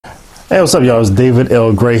Hey, what's up, y'all? It's David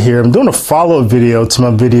L. Gray here. I'm doing a follow-up video to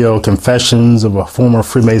my video, Confessions of a Former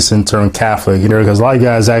Freemason Turned Catholic. Because a lot of you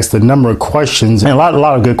guys asked a number of questions, and a lot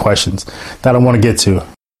of good questions that I want to get to.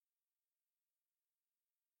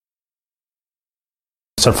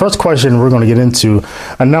 So the first question we're going to get into,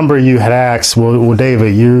 a number of you had asked, well,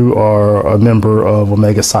 David, you are a member of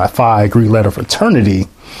Omega Psi Phi, Greek letter fraternity,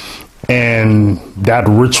 and that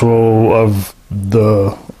ritual of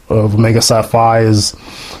Omega Psi Phi is,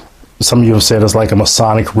 some of you have said, it's like a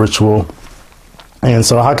Masonic ritual. And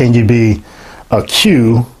so how can you be a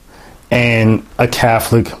Q and a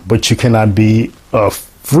Catholic, but you cannot be a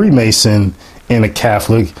Freemason and a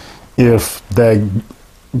Catholic if that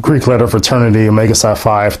Greek letter fraternity, Omega Psi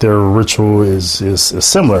Phi, if their ritual is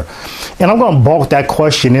similar? And I'm going to bulk that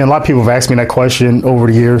question in. A lot of people have asked me that question over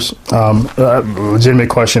the years. Legitimate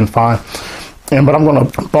question, fine. But I'm going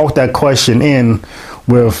to bulk that question in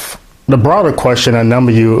with the broader question a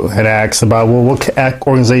number of you had asked about, well, what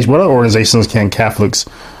other organizations can Catholics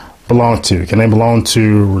belong to? Can they belong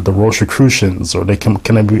to the Rosicrucians, or can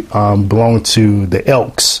they belong to the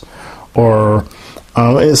Elks? Or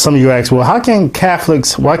some of you asked, well, why can't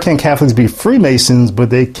Catholics be Freemasons, but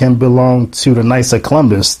they can belong to the Knights of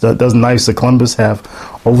Columbus? Does Knights of Columbus have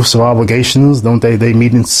oaths of obligations? Don't they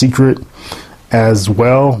meet in secret as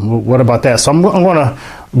well? What about that? So I'm going to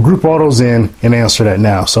group all those in and answer that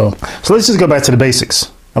now. So let's just go back to the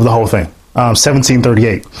basics of the whole thing.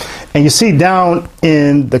 1738. And you see down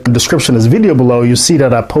in the description of this video below, you see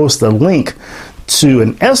that I post a link to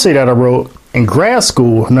an essay that I wrote in grad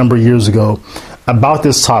school a number of years ago about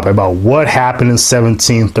this topic, about what happened in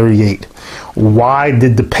 1738. Why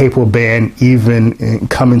did the papal ban even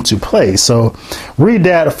come into play? So read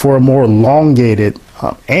that for a more elongated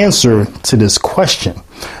answer to this question.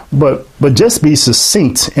 But just be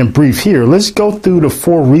succinct and brief here. Let's go through the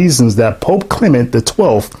 4 reasons that Pope Clement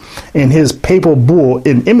XII in his papal bull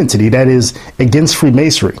in enmity, that is, against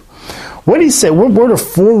Freemasonry, what he said, what were the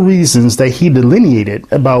 4 reasons that he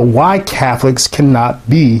delineated about why Catholics cannot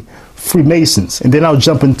be Freemasons? And then I'll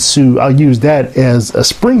use that as a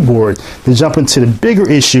springboard to jump into the bigger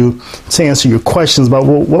issue to answer your questions about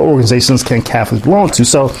what organizations can Catholics belong to.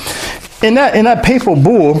 So in that papal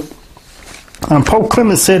bull, Pope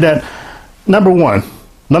Clement said that the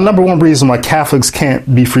number one reason why Catholics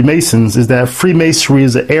can't be Freemasons is that Freemasonry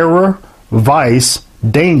is an error, vice,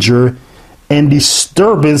 danger, and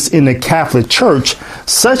disturbance in the Catholic Church,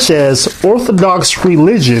 such as Orthodox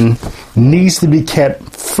religion needs to be kept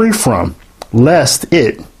free from, lest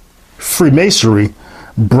it, Freemasonry,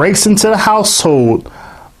 breaks into the household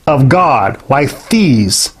of God like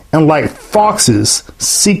thieves and like foxes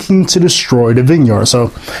seeking to destroy the vineyard.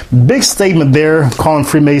 So big statement there, calling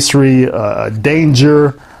Freemasonry a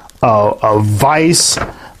danger, a vice,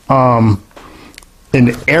 an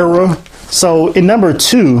error. So in number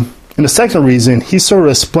 2, in the second reason, he sort of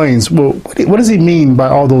explains, well, what does he mean by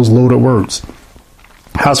all those loaded words?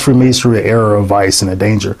 How's Freemasonry an error, a vice, and a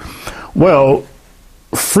danger? Well,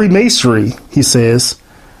 Freemasonry, he says,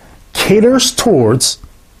 caters towards,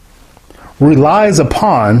 relies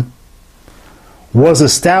upon, was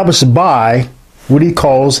established by what he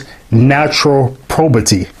calls natural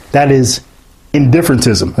probity. That is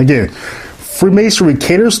indifferentism. Again, Freemasonry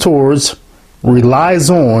caters towards, relies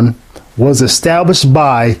on, was established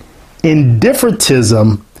by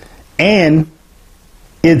indifferentism and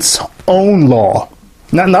its own law.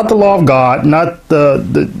 Not the law of God, not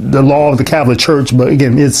the law of the Catholic Church, but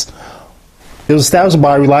again, it was established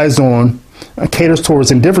by, relies on, caters towards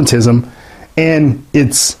indifferentism and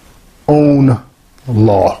its own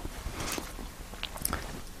law.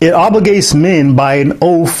 It obligates men by an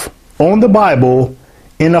oath on the Bible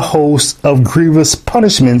in a host of grievous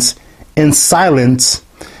punishments and silence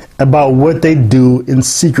about what they do in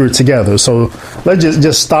secret together. So let's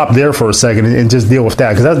just stop there for a second and just deal with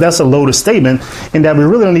that, because that's a loaded statement, and that we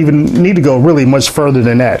really don't even need to go really much further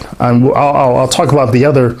than that. I'll talk about the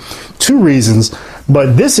other 2 reasons,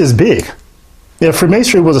 but this is big. If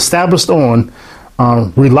Freemasonry was established on,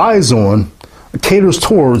 relies on, caters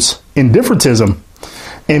towards indifferentism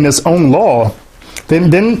and its own law, then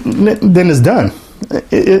it's done.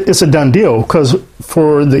 It's a done deal, because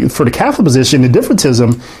for the Catholic position,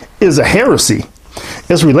 indifferentism is a heresy.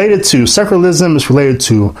 It's related to secularism. It's related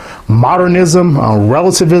to modernism,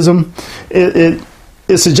 relativism. It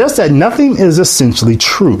suggests that nothing is essentially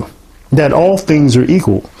true, that all things are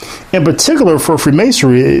equal. In particular, for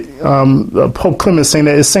Freemasonry, Pope Clement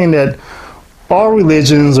is saying that all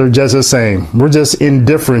religions are just the same. We're just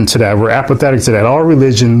indifferent to that. We're apathetic to that. All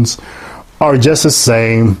religions are just the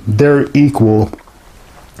same. They're equal.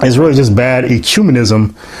 It's really just bad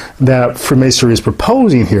ecumenism that Freemasonry is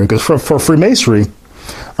proposing here. Because for Freemasonry,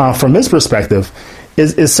 from this perspective,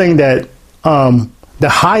 is saying that the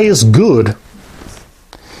highest good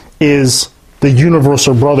is the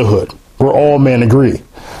universal brotherhood, where all men agree.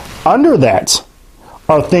 Under that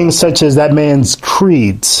are things such as that man's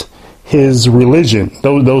creeds, his religion,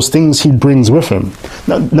 those things he brings with him.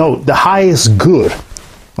 No, the highest good,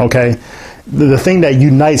 okay? The thing that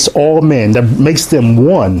unites all men, that makes them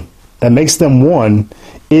one,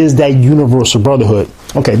 is that universal brotherhood.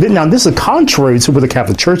 Okay, now this is contrary to what the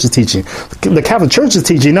Catholic Church is teaching. The Catholic Church is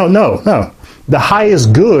teaching, no. The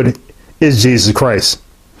highest good is Jesus Christ.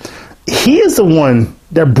 He is the one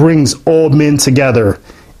that brings all men together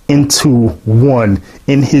into one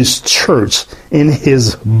in his church, in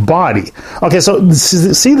his body. Okay, so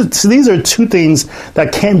see, these are two things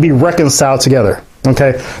that can be reconciled together.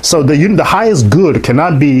 Okay, so the highest good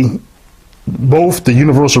cannot be both the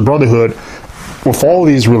universal brotherhood with all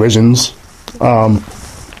these religions,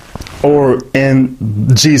 or in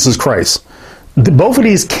Jesus Christ. Both of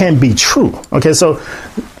these can be true. Okay, so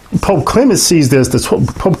Pope Clement sees this.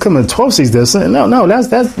 Pope Clement XII sees this. No,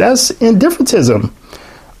 that's indifferentism.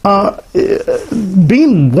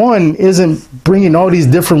 Being one isn't bringing all these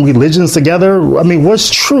different religions together. I mean, what's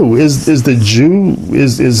true? Is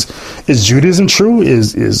Judaism true?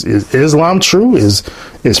 Is Islam true? Is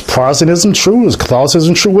Protestantism true? Is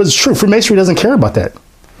Catholicism true? What's true? Freemasonry doesn't care about that,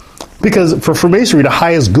 because for Freemasonry, the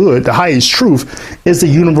highest good, the highest truth, is the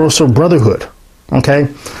universal brotherhood. Okay,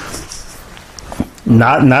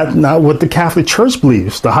 not what the Catholic Church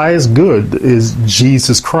believes. The highest good is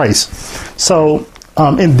Jesus Christ. So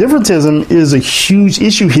indifferentism is a huge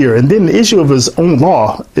issue here. And then the issue of his own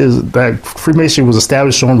law is that Freemasonry was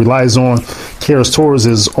established on, relies on, cares towards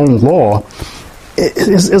his own law.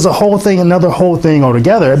 Is a whole thing, another whole thing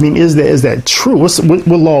altogether. I mean, is that true? What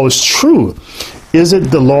law is true? Is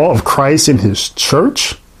it the law of Christ in his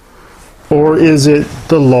church? Or is it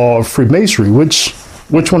the law of Freemasonry? Which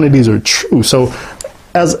one of these are true? So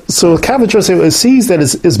Catholic Church sees that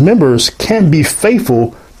its members can be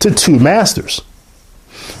faithful to two masters.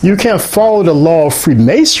 You can't follow the law of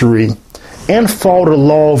Freemasonry and follow the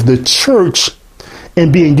law of the church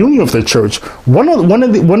and be in union with the church. One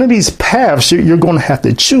of these paths you're going to have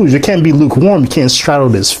to choose. You can't be lukewarm. You can't straddle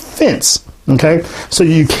this fence. Okay, so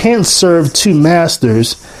you can't serve two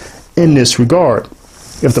masters in this regard.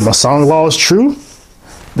 If the Masonic law is true,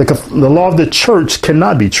 the law of the church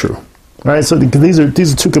cannot be true. Right? So these are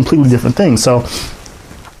two completely different things. So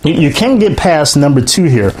you can't get past number 2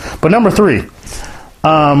 here. But number 3,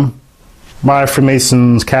 why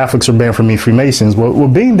Freemasons, Catholics are banned from being Freemasons? Well,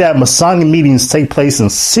 being that Masonic meetings take place in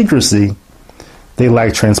secrecy, they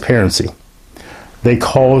lack transparency. They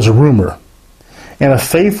cause rumor. And the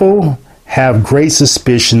faithful have great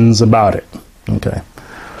suspicions about it. Okay.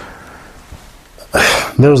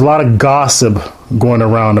 There's a lot of gossip going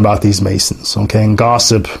around about these Masons. Okay. And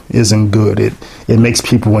gossip isn't good. It makes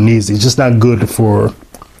people uneasy. It's just not good for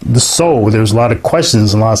the soul. There's a lot of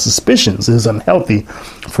questions and a lot of suspicions. It is unhealthy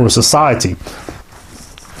for society.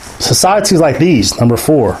 Societies like these, number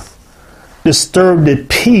 4, disturb the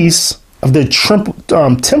peace of the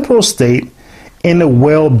temporal state and the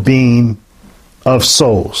well-being of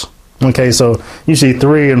souls. Okay, so usually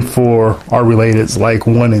 3 and 4 are related. It's like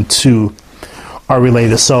 1 and 2 are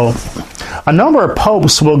related. So a number of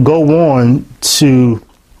popes will go on to,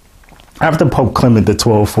 after Pope Clement XII,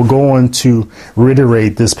 will go on to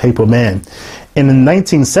reiterate this papal ban. And in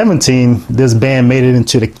 1917, this ban made it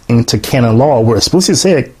into canon law, where it explicitly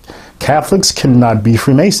said Catholics cannot be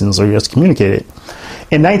Freemasons or excommunicated.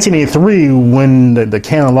 In 1983, when the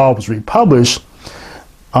canon law was republished,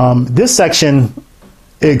 this section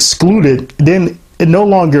excluded, then it no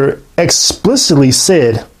longer explicitly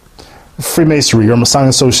said Freemasonry or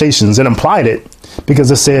Masonic associations. It implied it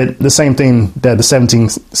because it said the same thing that the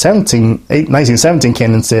 1917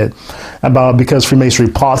 canon said about, because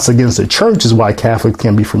Freemasonry plots against the church is why Catholics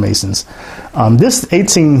can be Freemasons. This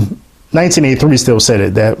 1983 still said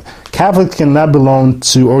it, that Catholics cannot belong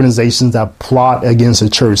to organizations that plot against the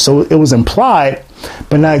church. So it was implied,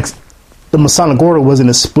 but not, the Masonic order wasn't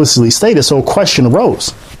explicitly stated. So a question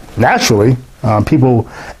arose. Naturally, people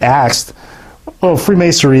asked, well,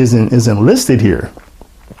 Freemasonry isn't listed here.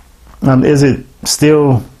 Is it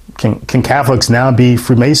still, can Catholics now be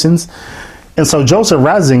Freemasons? And so Joseph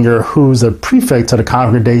Ratzinger, who's a prefect to the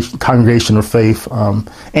Congregation of Faith,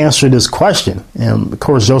 answered this question. And of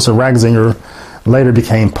course, Joseph Ratzinger later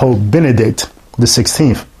became Pope Benedict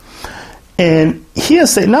XVI. And he'll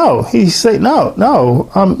say no. He say no.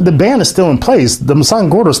 The ban is still in place. The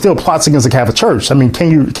Masonic Order still plots against the Catholic Church. I mean, can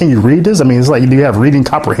you read this? I mean, it's like, do you have reading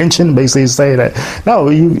comprehension? Basically, say that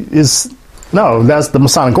that's the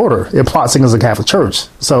Masonic Order. It plots against the Catholic Church.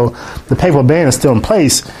 So the papal ban is still in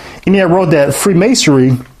place. And he wrote that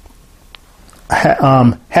Freemasonry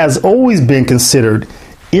has always been considered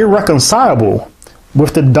irreconcilable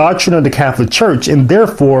with the doctrine of the Catholic Church, and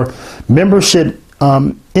therefore membership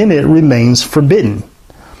in it remains forbidden.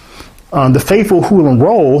 The faithful who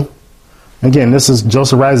enroll, again, this is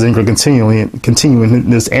Joseph Ratzinger continuing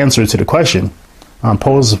this answer to the question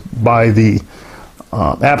posed by the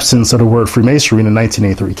absence of the word Freemasonry in the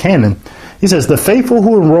 1983 canon. He says, the faithful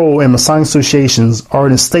who enroll in Masonic associations are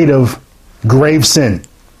in a state of grave sin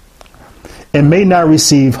and may not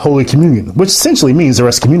receive Holy Communion, which essentially means they're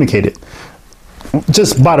excommunicated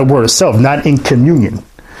just by the word itself, not in communion.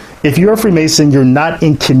 If you're a Freemason, you're not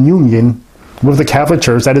in communion with the Catholic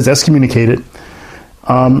Church, that is excommunicated,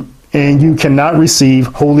 and you cannot receive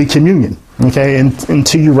Holy Communion. Okay, and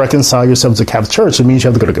until you reconcile yourself to the Catholic Church, it means you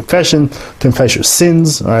have to go to confession, confess your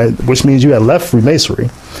sins, all right, which means you have left Freemasonry,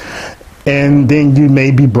 and then you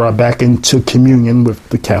may be brought back into communion with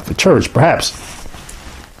the Catholic Church, perhaps.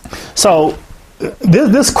 So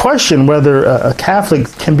this question whether a Catholic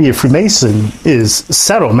can be a Freemason is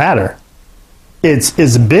settled matter.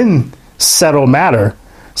 It's been settled matter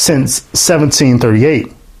since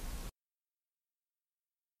 1738.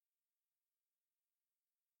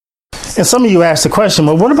 And some of you asked the question,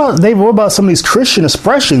 well, what about some of these Christian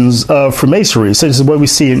expressions of Freemasonry, such as what we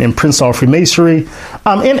see in Prince Hall Freemasonry?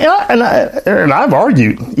 And I've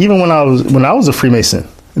argued, even when I was a Freemason,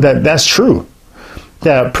 that that's true.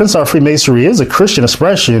 That Prince Hall Freemasonry is a Christian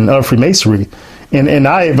expression of Freemasonry. And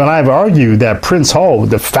I've argued that Prince Hall,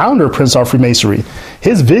 the founder of Prince Hall Freemasonry,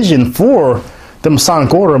 his vision for the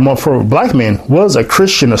Masonic Order for black men was a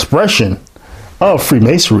Christian expression of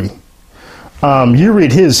Freemasonry. You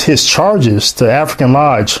read his charges to African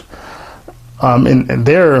Lodge, and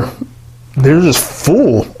they're just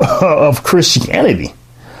full of Christianity.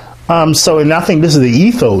 And I think this is the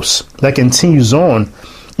ethos that continues on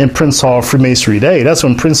in Prince Hall Freemasonry Day. That's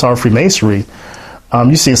when Prince Hall Freemasonry,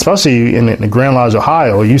 you see, especially in the Grand Lodge,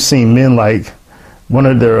 Ohio, you see men like one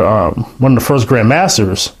of the first Grand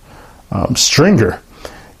Masters, Stringer.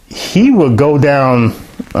 He would go down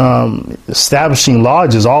establishing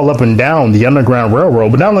lodges all up and down the Underground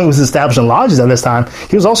Railroad. But not only was he establishing lodges at this time,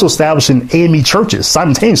 he was also establishing AME churches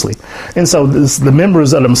simultaneously. And so the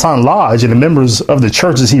members of the Masonic Lodge and the members of the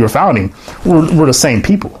churches he was founding were the same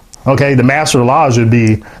people. Okay, the master of the lodge would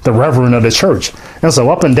be the reverend of the church. And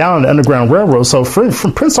so up and down the Underground Railroad. So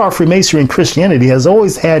from Prince Hall Freemasonry and Christianity has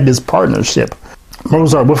always had this partnership.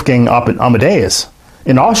 Mozart Wolfgang Amadeus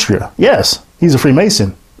in Austria, yes, he's a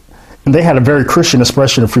Freemason. And they had a very Christian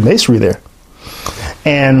expression of Freemasonry there.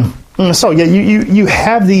 And so, yeah, you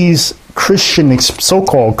have these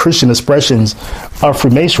so-called Christian expressions of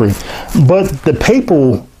Freemasonry. But the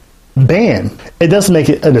papal ban, it doesn't make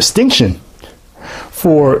it a distinction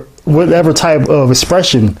for whatever type of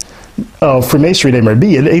expression of Freemasonry there may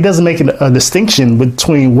be. It doesn't make a distinction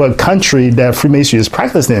between what country that Freemasonry is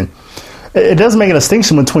practiced in. It doesn't make a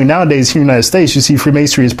distinction between nowadays here in the United States. You see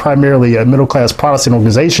Freemasonry is primarily a middle-class Protestant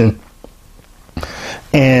organization.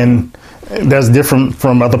 And that's different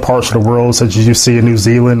from other parts of the world, such as you see in New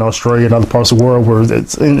Zealand, Australia, and other parts of the world, where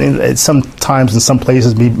it's sometimes in some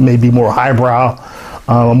places may be more highbrow,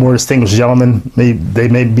 more distinguished gentlemen. They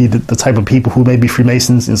may be the type of people who may be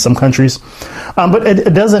Freemasons in some countries, but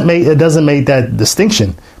it doesn't make that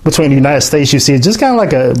distinction between the United States. You see, it's just kind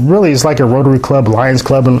of it's like a Rotary Club, Lions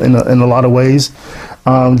Club in a lot of ways.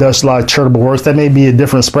 There's a lot of charitable works that may be a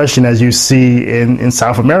different expression as you see in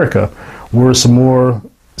South America, where it's more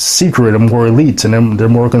secret and more elite, and they're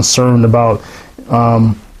more concerned about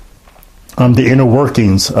the inner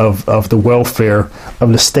workings of the welfare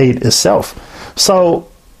of the state itself. So,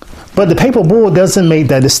 but the papal bull doesn't make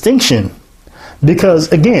that distinction because,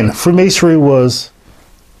 again, Freemasonry was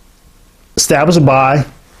established by,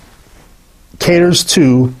 caters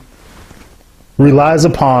to, relies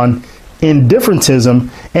upon indifferentism,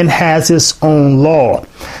 and has its own law.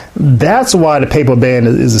 That's why the papal ban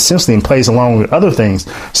is essentially in place along with other things.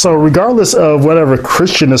 So regardless of whatever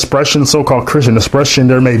Christian expression, so-called Christian expression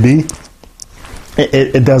there may be,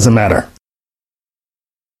 it doesn't matter.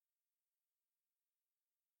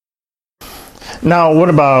 Now, what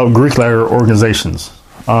about Greek letter organizations?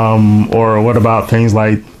 Or what about things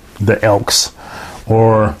like the Elks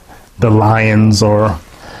or the Lions, or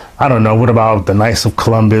I don't know, what about the Knights of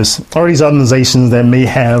Columbus, or these organizations that may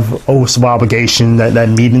have oaths of obligation that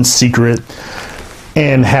meet in secret?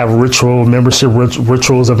 and have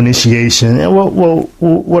rituals of initiation. And well,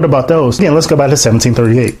 what about those? Again, let's go back to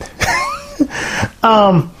 1738.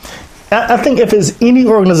 I think if it's any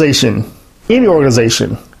organization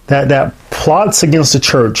that plots against the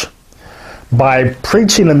church by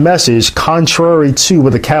preaching a message contrary to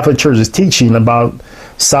what the Catholic Church is teaching about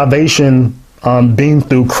salvation being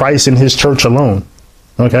through Christ and his church alone,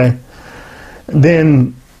 okay,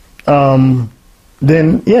 then it's an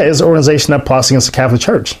organization that plots against the Catholic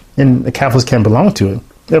Church, and the Catholics can't belong to it.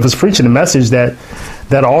 If it's preaching a message that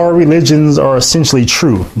all religions are essentially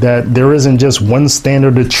true, that there isn't just one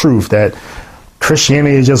standard of truth, that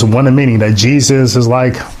Christianity is just one of many, that Jesus is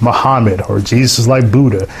like Muhammad or Jesus is like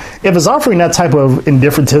Buddha. If it's offering that type of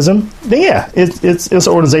indifferentism, then it's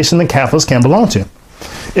an organization that Catholics can belong to.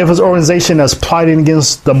 If it's an organization that's plotting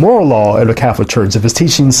against the moral law of the Catholic Church, if it's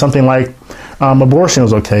teaching something like abortion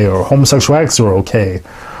is okay, or homosexual acts are okay,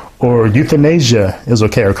 or euthanasia is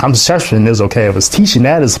okay, or contraception is okay, if it's teaching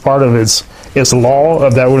that as part of its law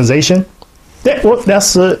of that organization,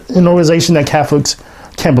 that's an organization that Catholics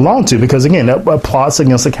can belong to, because again, that plots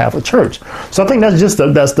against the Catholic Church. So I think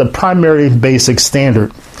that's the primary basic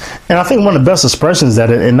standard. And I think one of the best expressions that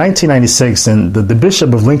in 1996, and the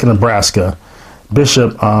Bishop of Lincoln, Nebraska,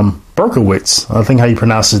 Bishop Berkowitz, I think how you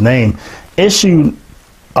pronounce his name, issued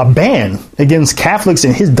a ban against Catholics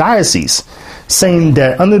in his diocese, saying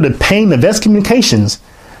that under the pain of excommunications,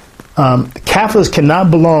 Catholics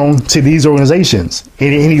cannot belong to these organizations.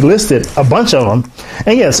 And he listed a bunch of them.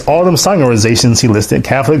 And yes, all them sign organizations he listed.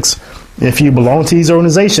 Catholics, if you belong to these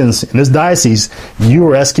organizations in this diocese, you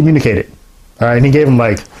are excommunicated. All right. And he gave them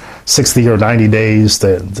like 60 or 90 days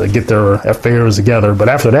to get their affairs together. But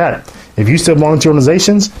after that, if you still belong to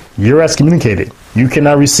organizations, you're excommunicated. You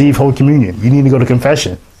cannot receive Holy Communion. You need to go to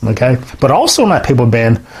confession. Okay. But also in that papal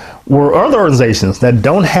ban were other organizations that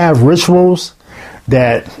don't have rituals,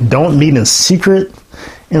 that don't meet in secret.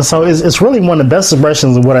 And so it's really one of the best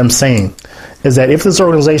expressions of what I'm saying, is that if this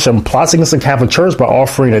organization plots against the Catholic Church by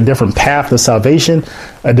offering a different path to salvation,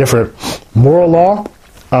 a different moral law,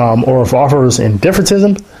 or if offers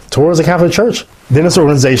indifferentism towards the Catholic Church, then it's an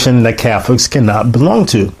organization that Catholics cannot belong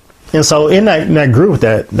to. And so in that group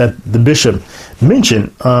that the bishop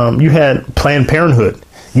mentioned, you had Planned Parenthood,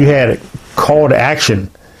 you had Call to Action,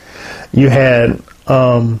 you had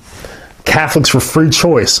Catholics for Free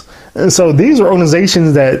Choice. And so these are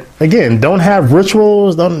organizations that, again, don't have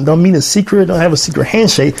rituals, don't meet in secret, don't have a secret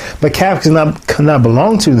handshake, but Catholics cannot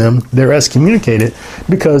belong to them. They're excommunicated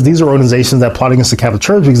because these are organizations that plot against the Catholic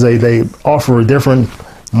Church because they offer a different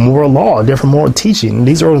moral law, different moral teaching. And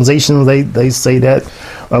these organizations, they say that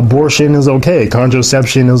abortion is okay,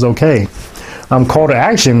 contraception is okay. Call to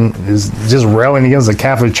Action is just railing against the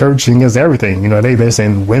Catholic Church and against everything. You know, they're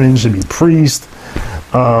saying women should be priests.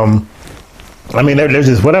 I mean, they're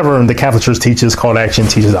just whatever the Catholic Church teaches, Call to Action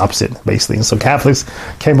teaches opposite, basically. And so Catholics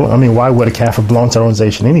can't. I mean, why would a Catholic belong to an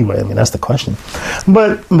organization anyway? I mean, that's the question.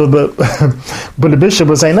 But the bishop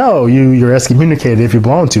would say, no, you're excommunicated if you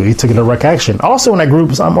belong to it. He took direct action. Also in that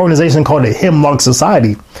group, some organization called the Hemlock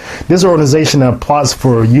Society. This organization that plots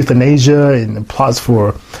for euthanasia and plots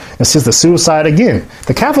for assisted suicide. Again,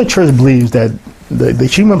 the Catholic Church believes that the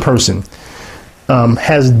human person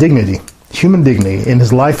has dignity. Human dignity, and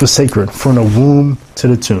his life is sacred from the womb to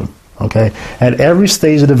the tomb. Okay, at every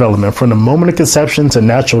stage of development, from the moment of conception to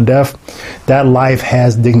natural death, that life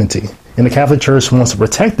has dignity, and the Catholic Church wants to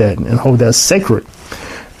protect that and hold that sacred.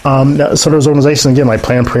 So there's organizations again like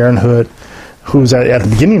Planned Parenthood, who's at the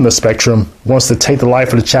beginning of the spectrum, wants to take the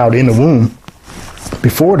life of the child in the womb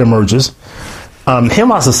before it emerges.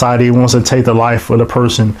 Hemlock Society wants to take the life of the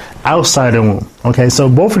person outside the womb. Okay, so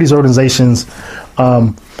both of these organizations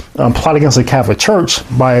plot against the Catholic Church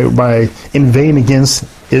by invading against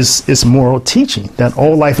its moral teaching that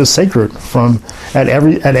all life is sacred from at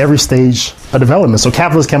every stage of development. So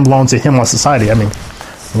Catholics can belong to Hemlock Society. I mean,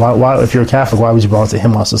 why if you're a Catholic, why would you belong to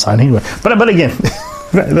Hemlock Society anyway? But again,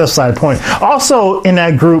 that's a side point. Also in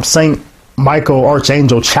that group, St. Michael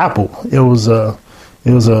Archangel Chapel. It was an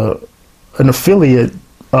affiliate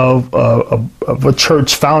of a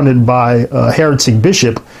church founded by a heretic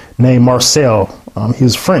bishop named Marcel. He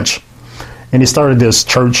was French, and he started this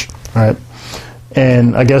church, right?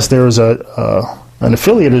 And I guess there was an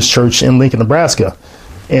affiliate of this church in Lincoln, Nebraska,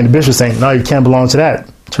 and the bishop saying, "No, you can't belong to that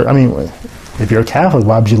church." I mean, if you're a Catholic,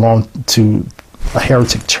 why would you belong to a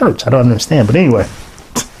heretic church? I don't understand. But anyway.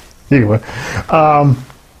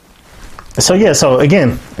 So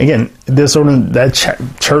again, that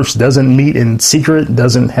church doesn't meet in secret,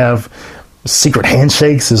 doesn't have secret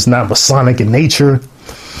handshakes, is not Masonic in nature.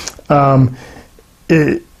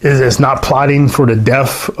 It's not plotting for the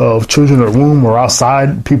death of children in the womb or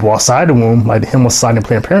people outside the womb, like him was citing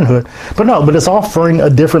Planned Parenthood. But it's offering a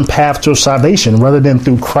different path to salvation rather than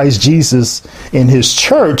through Christ Jesus in his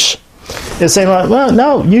church. It's saying, like, well,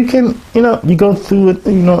 no, you can, you go through,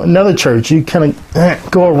 another church. You kind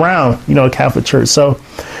of go around, a Catholic church. So,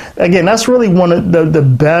 again, that's really one of the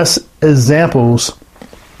best examples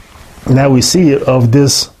that we see of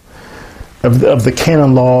this, of the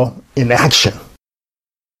canon law in action.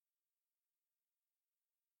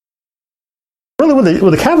 Really, what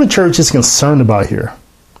the Catholic Church is concerned about here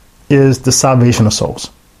is the salvation of souls.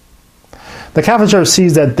 The Catholic Church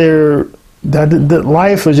sees that that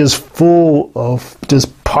life is just full of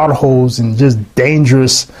just potholes and just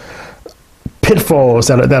dangerous pitfalls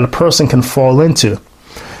that a person can fall into.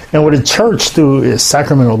 And what the Church, through its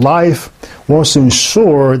sacramental life, wants to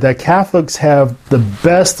ensure that Catholics have the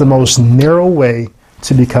best, the most narrow way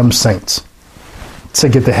to become saints, to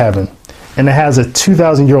get to heaven. And it has a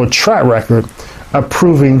 2,000-year-old track record of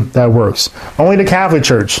proving that works. Only the Catholic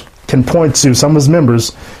Church can point to some of its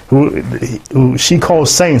members who she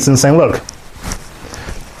calls saints and saying, look,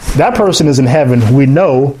 that person is in heaven. We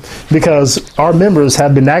know because our members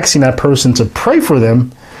have been asking that person to pray for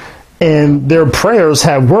them, and their prayers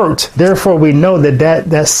have worked. Therefore, we know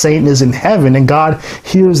that saint is in heaven, and God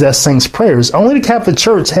hears that saint's prayers. Only the Catholic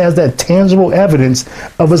Church has that tangible evidence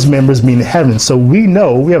of its members being in heaven. So we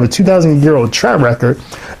know, we have a 2,000-year-old track record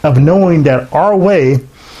of knowing that our way,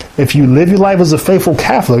 if you live your life as a faithful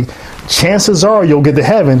Catholic, chances are you'll get to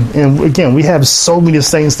heaven. And again, we have so many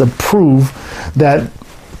saints to prove that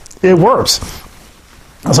it works.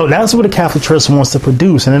 So that's what the Catholic Church wants to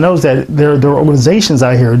produce. And it knows that there are organizations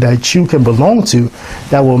out here that you can belong to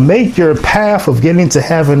that will make your path of getting to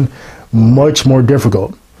heaven much more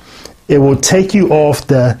difficult. It will take you off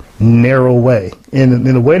the narrow way. And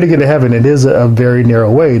the way to get to heaven, it is a very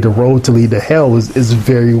narrow way. The road to lead to hell is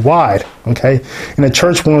very wide. Okay. And the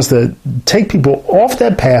church wants to take people off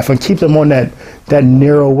that path and keep them on that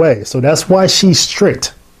narrow way. So that's why she's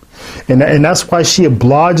strict. And that's why she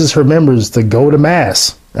obliges her members to go to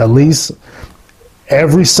Mass at least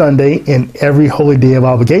every Sunday and every holy day of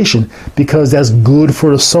obligation, because that's good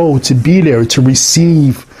for the soul to be there, to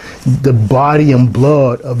receive the body and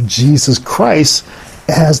blood of Jesus Christ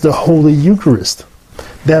as the Holy Eucharist.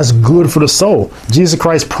 That's good for the soul. Jesus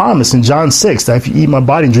Christ promised in John 6 that if you eat my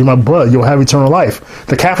body and drink my blood, you'll have eternal life.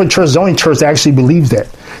 The Catholic Church is the only church that actually believes that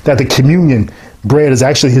the communion bread is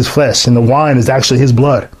actually his flesh and the wine is actually his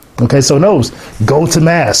blood. Okay, so knows, go to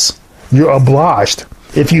Mass. You're obliged.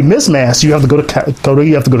 If you miss Mass, you have to go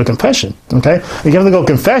to confession. Okay, you have to go to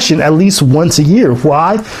confession at least once a year.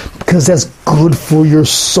 Why? Because that's good for your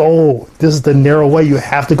soul. This is the narrow way. You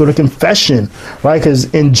have to go to confession, right?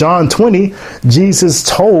 Because in John 20, Jesus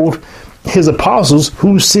told his apostles,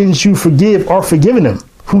 "Whose sins you forgive are forgiven them;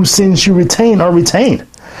 whose sins you retain are retained."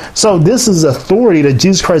 So this is authority that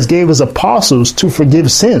Jesus Christ gave his apostles to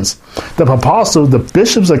forgive sins. The apostles, the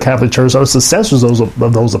bishops of the Catholic Church, are successors of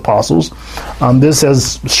those apostles. This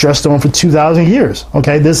has stressed on for 2,000 years.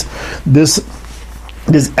 Okay, this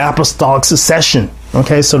apostolic succession.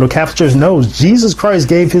 Okay, so the Catholic Church knows Jesus Christ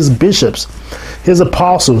gave his bishops, his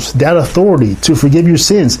apostles, that authority to forgive your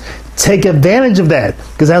sins. Take advantage of that,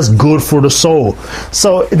 because that's good for the soul.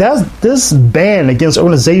 So this ban against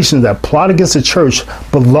organizations that plot against the church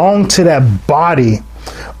belong to that body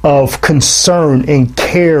of concern and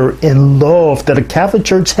care and love that a Catholic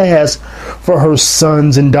Church has for her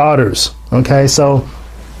sons and daughters. Okay, so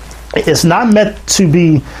it's not meant to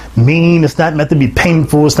be mean. It's not meant to be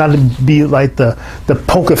painful. It's not to be like the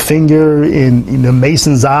poke a finger in the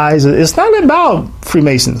Mason's eyes. It's not about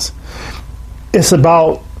Freemasons. It's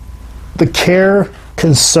about the care,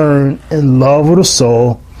 concern, and love of the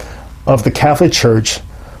soul of the Catholic Church,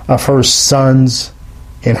 of her sons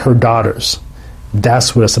and her daughters.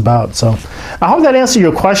 That's what it's about. So I hope that answered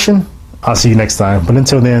your question. I'll see you next time. But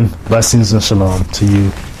until then, blessings and shalom to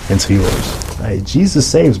you and to yours. Hey, Jesus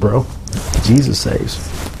saves, bro. Jesus saves.